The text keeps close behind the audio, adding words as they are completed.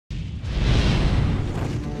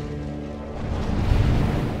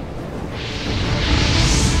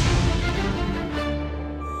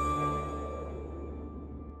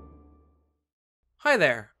Hi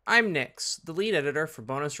there, I'm Nix, the lead editor for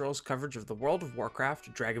Bonus Roll's coverage of the World of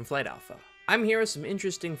Warcraft Dragonflight Alpha. I'm here with some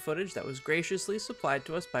interesting footage that was graciously supplied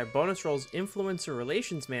to us by Bonus Roll's influencer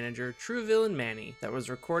relations manager, TruVillianManny, that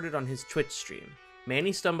was recorded on his Twitch stream.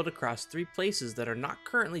 Manny stumbled across 3 places that are not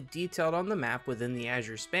currently detailed on the map within the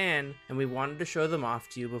Azure Span, and we wanted to show them off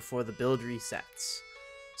to you before the build resets.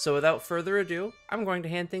 So without further ado, I'm going to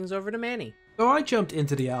hand things over to Manny. So I jumped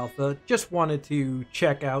into the alpha, just wanted to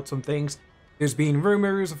check out some things. There's been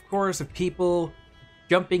rumors, of course, of people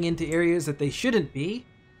jumping into areas that they shouldn't be,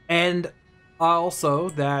 and also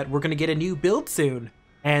that we're going to get a new build soon,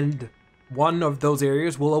 and one of those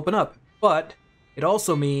areas will open up. But it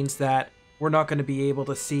also means that we're not going to be able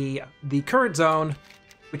to see the current zone,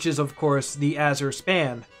 which is, of course, the Azure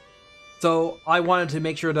Span. So I wanted to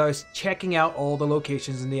make sure that I was checking out all the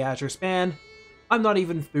locations in the Azure Span. I'm not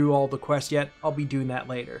even through all the quests yet, I'll be doing that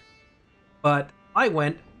later. But I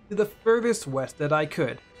went to the furthest west that I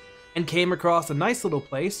could, and came across a nice little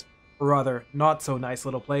place, or rather, not so nice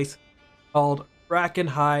little place, called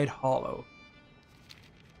Dragonflight Hollow.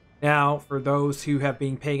 Now, for those who have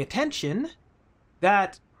been paying attention,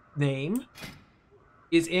 that name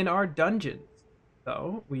is in our dungeons.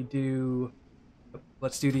 So,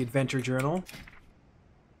 let's do the adventure journal.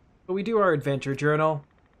 So we do our adventure journal,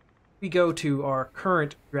 we go to our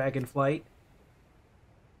current Dragonflight,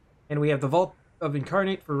 and we have the Vault of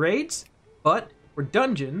Incarnate for raids, but for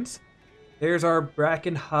dungeons, there's our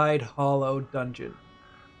Dragonflight Hollow dungeon.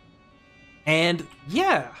 And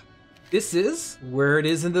yeah, this is where it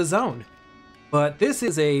is in the zone. But this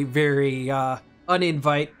is a very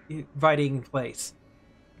uninviting place.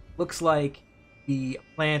 Looks like the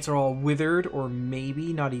plants are all withered, or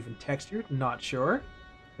maybe not even textured, not sure.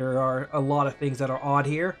 There are a lot of things that are odd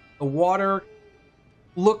here. The water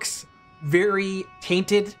looks very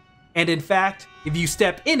tainted, and in fact, if you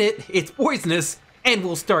step in it, it's poisonous and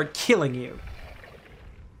will start killing you.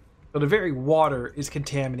 So the very water is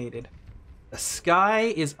contaminated. The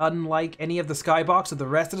sky is unlike any of the skybox of the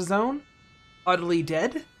rest of the zone, utterly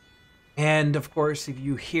dead. And of course, if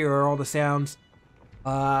you hear all the sounds,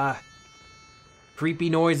 creepy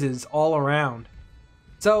noises all around.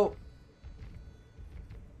 So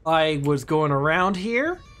I was going around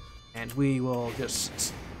here, and we will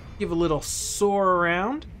just give a little soar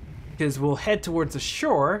around, because we'll head towards the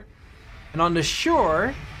shore, and on the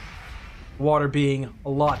shore, water being a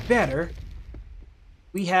lot better,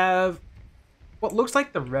 we have what looks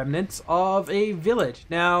like the remnants of a village.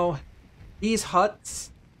 Now, these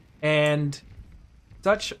huts and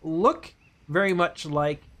such look very much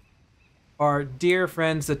like our dear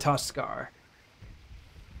friends the Tuskar.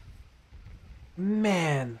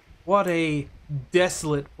 Man, what a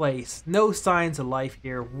desolate place. No signs of life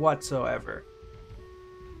here whatsoever.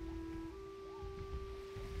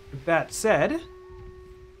 With that said,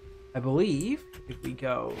 I believe if we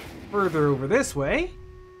go further over this way,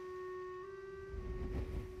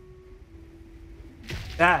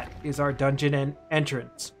 that is our dungeon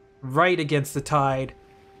entrance, right against the tide.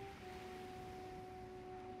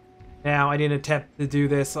 Now, I didn't attempt to do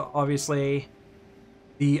this, obviously.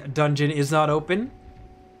 The dungeon is not open,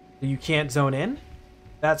 so you can't zone in.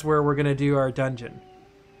 That's where we're going to do our dungeon.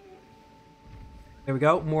 There we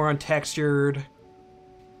go, more untextured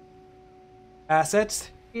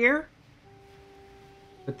assets here,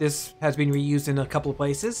 but this has been reused in a couple of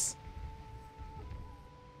places.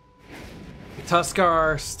 The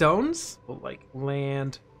Tuskar stones will like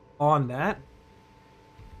land on that.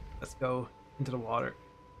 Let's go into the water.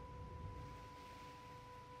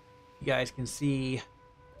 You guys can see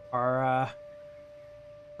our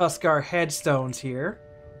Tuskar headstones here.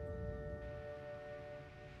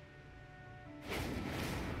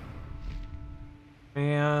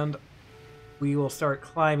 And we will start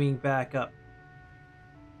climbing back up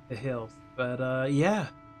the hills. But yeah,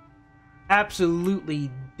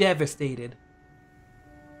 absolutely devastated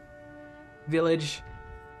village.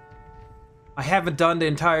 I haven't done the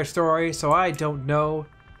entire story, so I don't know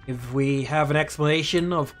if we have an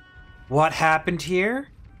explanation of what happened here,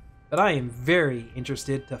 but I am very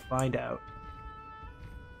interested to find out.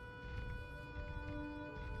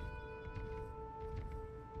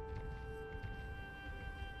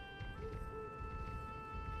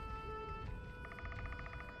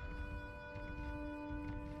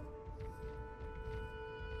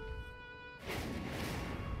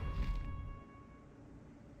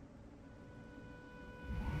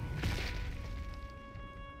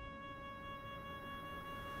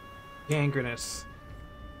 Gangrenous.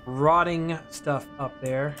 Rotting stuff up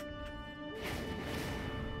there.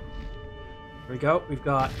 There we go. We've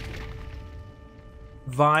got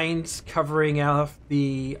vines covering off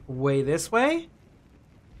the way this way.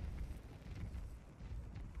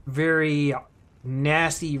 very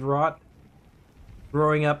nasty rot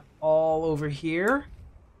growing up all over here.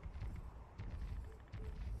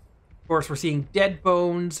 Of course, we're seeing dead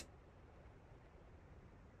bones,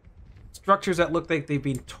 structures that look like they've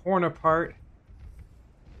been torn apart.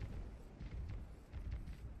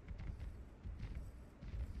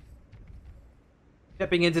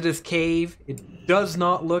 Stepping into this cave, it does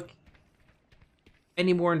not look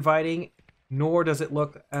any more inviting, nor does it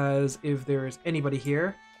look as if there is anybody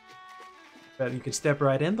here. But you can step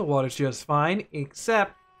right in, the water's just fine,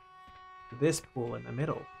 except this pool in the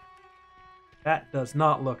middle. That does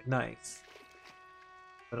not look nice.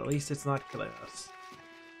 But at least it's not killing us.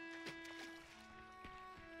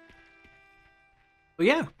 So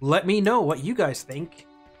yeah, let me know what you guys think.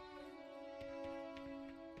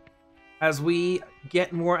 As we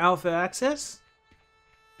get more alpha access,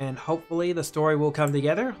 and hopefully the story will come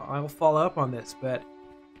together, I'll follow up on this, but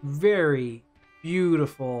very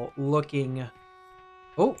beautiful looking,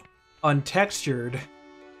 untextured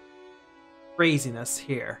craziness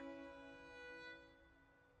here.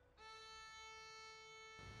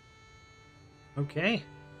 Okay,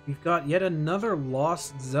 we've got yet another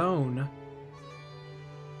lost zone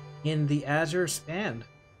in the Azure Span.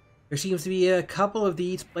 There seems to be a couple of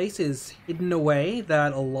these places hidden away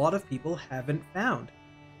that a lot of people haven't found.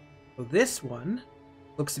 So this one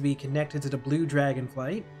looks to be connected to the blue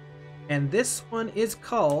Dragonflight, and this one is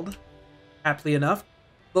called, aptly enough,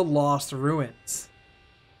 the Lost Ruins.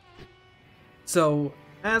 So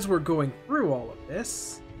as we're going through all of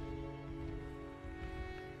this,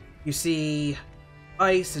 you see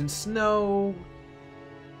ice and snow,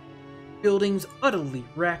 buildings utterly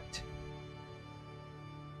wrecked,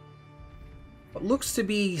 what looks to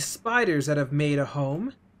be spiders that have made a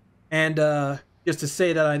home. And just to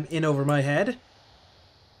say that I'm in over my head,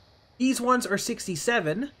 these ones are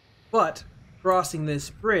 67, but crossing this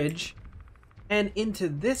bridge and into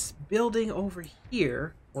this building over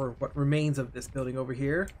here, or what remains of this building over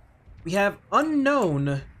here, we have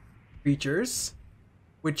unknown creatures,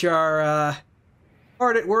 which are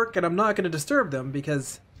hard at work, and I'm not going to disturb them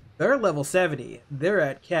because they're level 70. They're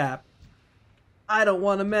at cap. I don't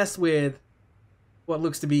want to mess with what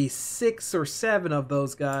looks to be 6 or 7 of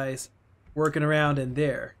those guys working around in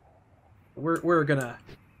there. We're gonna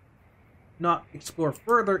not explore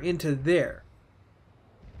further into there.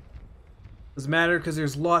 Doesn't matter because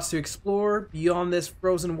there's lots to explore beyond this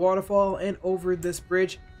frozen waterfall, and over this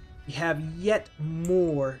bridge we have yet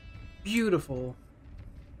more beautiful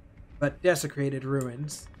but desecrated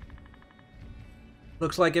ruins.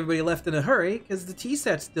 Looks like everybody left in a hurry because the tea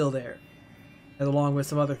set's still there, and along with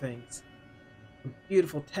some other things.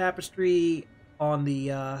 Beautiful tapestry on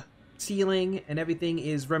the ceiling, and everything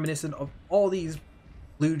is reminiscent of all these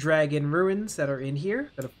blue dragon ruins that are in here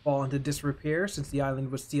that have fallen to disrepair since the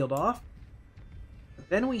island was sealed off. But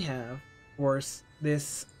then we have, of course,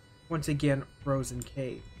 this once again frozen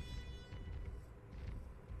cave.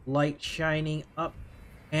 Light shining up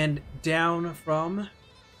and down from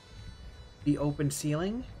the open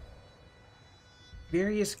ceiling.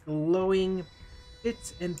 Various glowing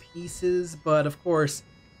bits and pieces, but of course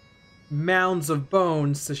mounds of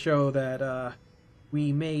bones to show that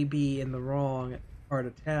we may be in the wrong part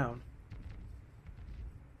of town.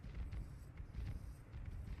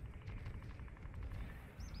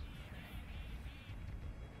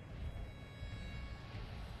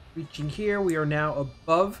 Reaching here, we are now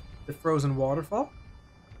above the frozen waterfall.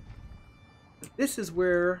 But this is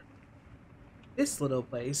where this little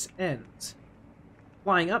place ends.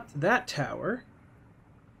 Flying up to that tower,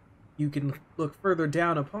 you can look further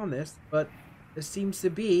down upon this, but this seems to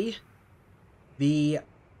be the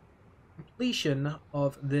completion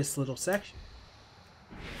of this little section.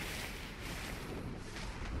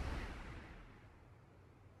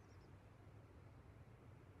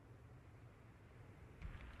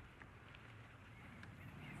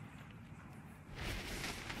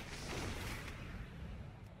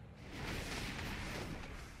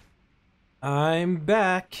 I'm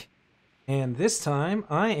back. And this time,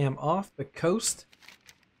 I am off the coast,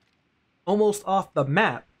 almost off the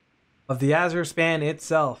map of the Azure Span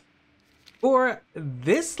itself. For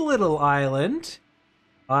this little island,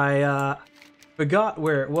 I forgot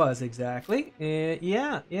where it was exactly.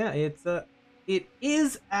 Yeah, it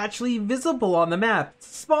is actually visible on the map. It's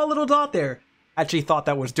a small little dot there. Actually thought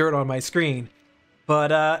that was dirt on my screen.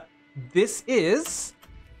 But this is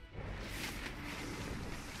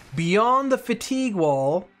beyond the fatigue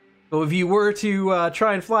wall. So if you were to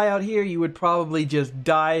try and fly out here, you would probably just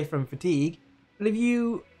die from fatigue. But if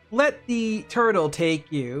you let the turtle take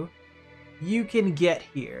you, you can get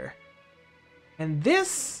here. And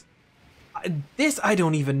this, This, I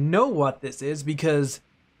don't even know what this is, because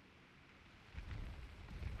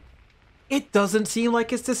it doesn't seem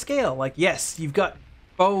like it's to scale. Like, yes, you've got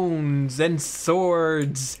bones and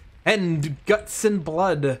swords and guts and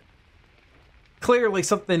blood. Clearly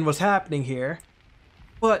something was happening here.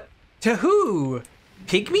 But to who?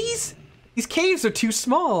 Pygmies? These caves are too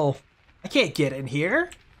small. I can't get in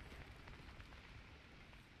here.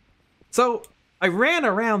 So I ran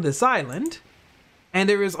around this island, and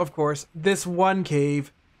there is, of course, this one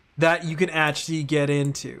cave that you can actually get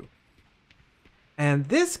into. And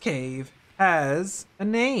this cave has a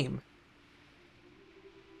name.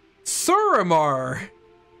 Suramar!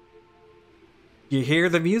 You hear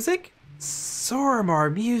the music?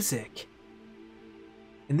 Suramar music.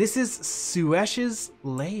 And this is Suesh's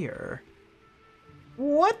lair.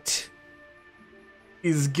 What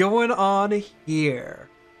is going on here?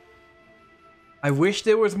 I wish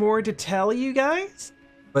there was more to tell you guys,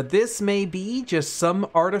 but this may be just some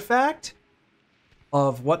artifact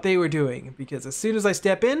of what they were doing, because as soon as I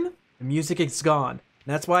step in, the music is gone.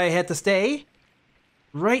 And that's why I had to stay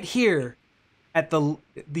right here at the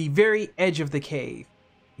very edge of the cave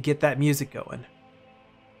to get that music going.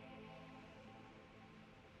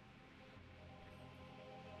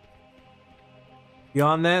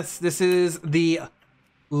 Beyond this is the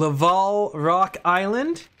Laval Rock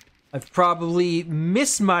Island. I've probably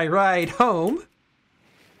missed my ride home.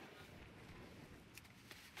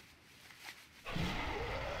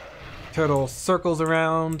 Turtle circles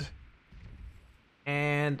around,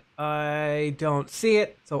 and I don't see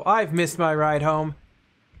it, so I've missed my ride home.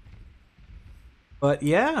 But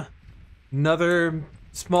yeah, another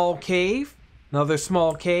small cave, another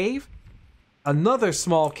small cave, another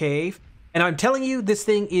small cave. And I'm telling you, this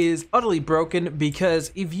thing is utterly broken,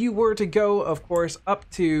 because if you were to go, of course, up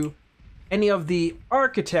to any of the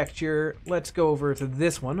architecture, let's go over to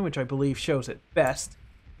this one, which I believe shows it best.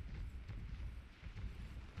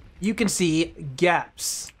 You can see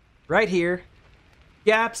gaps right here,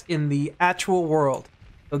 gaps in the actual world.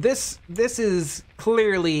 So this is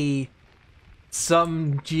clearly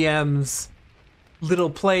some GM's little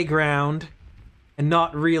playground, and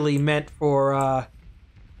not really meant for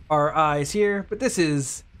our eyes here, but this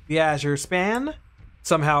is the Azure Span,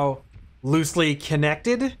 somehow loosely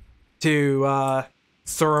connected to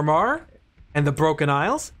Suramar and the Broken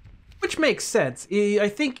Isles, which makes sense. I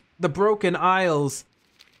think the Broken Isles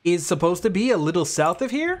is supposed to be a little south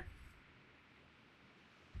of here,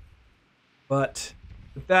 but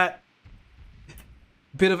with that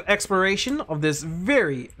bit of exploration of this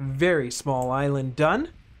very, very small island done,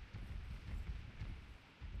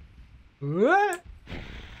 we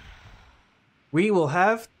will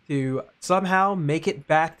have to somehow make it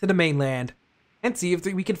back to the mainland and see if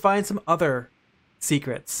we can find some other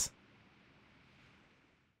secrets.